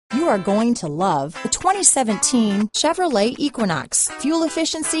You are going to love the 2017 Chevrolet Equinox. Fuel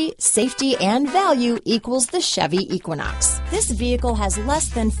efficiency, safety, and value equals the Chevy Equinox. This vehicle has less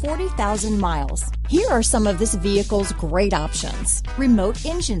than 40,000 miles. Here are some of this vehicle's great options: remote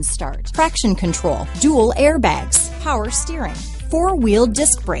engine start, traction control, dual airbags, power steering, four-wheel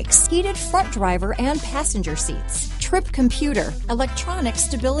disc brakes, heated front driver and passenger seats, trip computer, electronic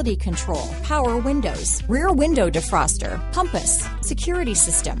stability control, power windows, rear window defroster, compass, security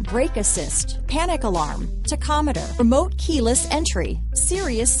system, brake assist, panic alarm, tachometer, remote keyless entry,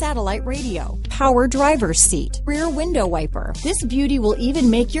 Sirius satellite radio, power driver's seat, rear window wiper. This beauty will even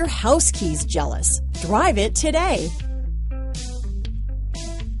make your house keys jealous. Drive it today.